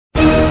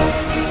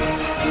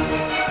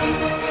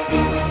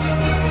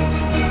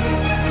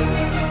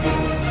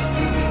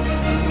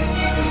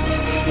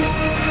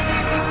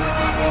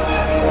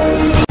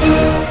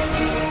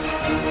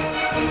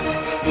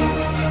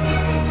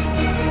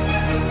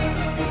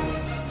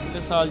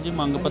साल जी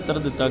मंग पत्र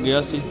दिता गया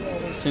सी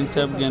सिंह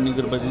साहब ज्ञानी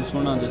गुरबचन सिंह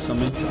होना दे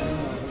समय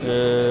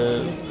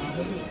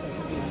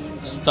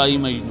 27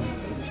 मई नूं।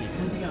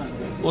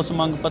 उस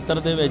मंग पत्र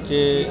दे विच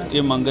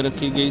ये मंग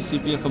रखी गई सी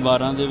भी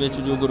अखबारां दे विच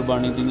जो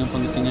गुरबाणी दीयां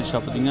पंक्तियां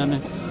छपदियां ने,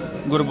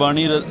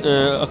 गुरबाणी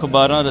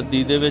अखबारां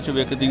रद्दी दे विच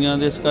विकदियां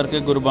दे, इस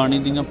करके गुरबाणी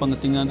दीयां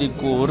पंक्तियां दी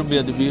घोर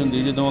बेअदबी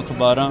हुंदी जदों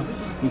अखबारां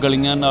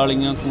गलियां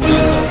नालियां कूड़े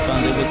सड़कां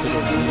दे विच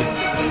रुलदी है।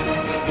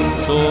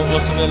 सो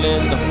उस वेले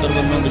दफ्तर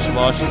वालों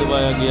विश्वास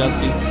दिवाया गया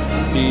सी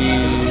कि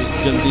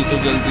जल्दी तो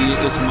जल्दी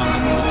इस मंग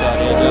नूं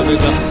विचारिया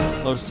जाएगा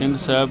और सिंह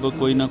साहब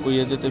कोई ना कोई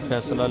इहदे ते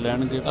फैसला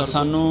लैणगे।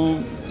 सानूं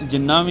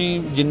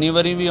जिन्नी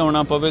वारी भी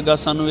आउणा पवेगा,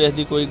 सानूं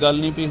इसदी कोई गल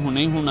नहीं भी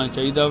हुणे ही होना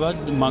चाहिए वा।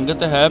 मंग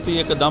तो है भी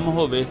एकदम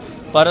होवे,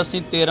 पर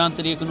असीं 13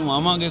 तरीक नूं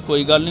आवांगे,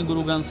 कोई गल नहीं।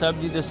 गुरु ग्रंथ साहब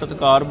जी दे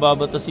सत्कार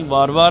बाबत असीं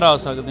वार-वार आ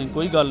सकदे,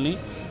 कोई गल नहीं।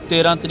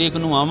 13 तरीक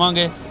नूं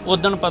आवांगे, उस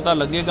दिन पता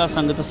लगेगा,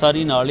 संगत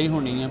सारी नाल ही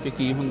होनी है भी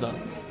की हुंदा।